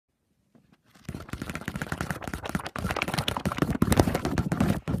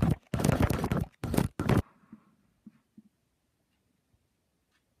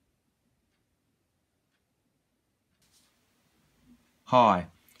Hi,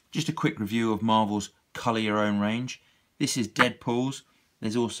 just a quick review of Marvel's Colour Your Own range. This is Deadpool's.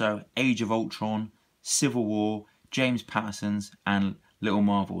 There's also Age of Ultron, Civil War, James Patterson's and Little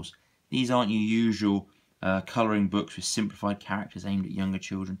Marvels. These aren't your usual colouring books with simplified characters aimed at younger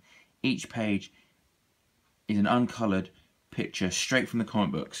children. Each page is an uncoloured picture straight from the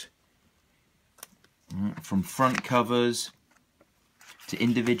comic books. From front covers to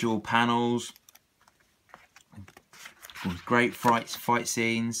individual panels, with great fight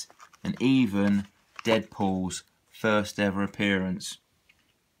scenes, and even Deadpool's first ever appearance.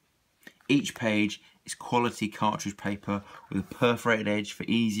 Each page is quality cartridge paper with a perforated edge for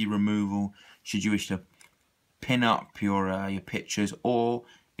easy removal should you wish to pin up your pictures, or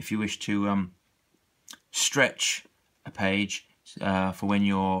if you wish to stretch a page for when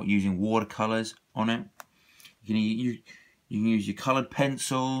you're using watercolours on it. You can use your coloured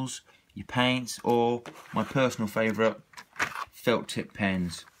pencils, your paints, or my personal favourite, felt tip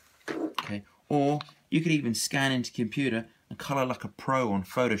pens. Okay, or you could even scan into computer and colour like a pro on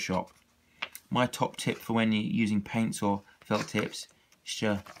Photoshop. My top tip for when you're using paints or felt tips is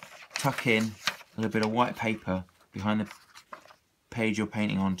to tuck in a little bit of white paper behind the page you're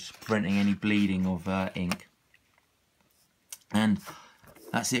painting on, just preventing any bleeding of ink. And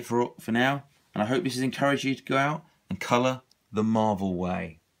that's it for now, and I hope this has encouraged you to go out and colour the Marvel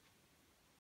way.